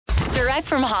direct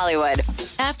from Hollywood.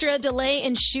 After a delay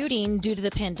in shooting due to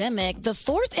the pandemic, the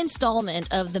fourth installment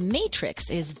of The Matrix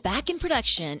is back in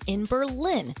production in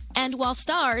Berlin. And while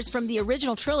stars from the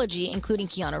original trilogy, including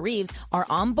Keanu Reeves, are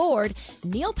on board,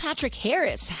 Neil Patrick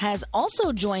Harris has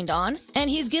also joined on, and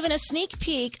he's given a sneak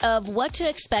peek of what to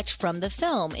expect from the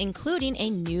film, including a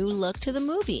new look to the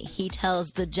movie. He tells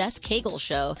the Jess Cagle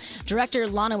Show director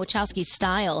Lana Wachowski's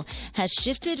style has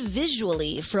shifted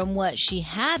visually from what she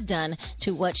had done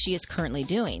to what she is currently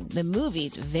doing. The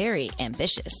movie's very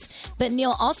ambitious. But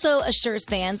Neil also assures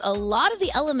fans a lot of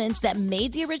the elements that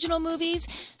made the original movies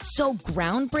so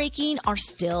groundbreaking are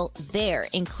still there,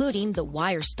 including the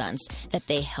wire stunts that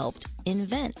they helped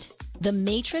invent. The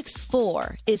Matrix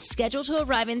 4 is scheduled to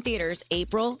arrive in theaters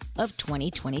April of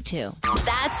 2022.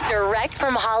 That's direct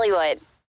from Hollywood.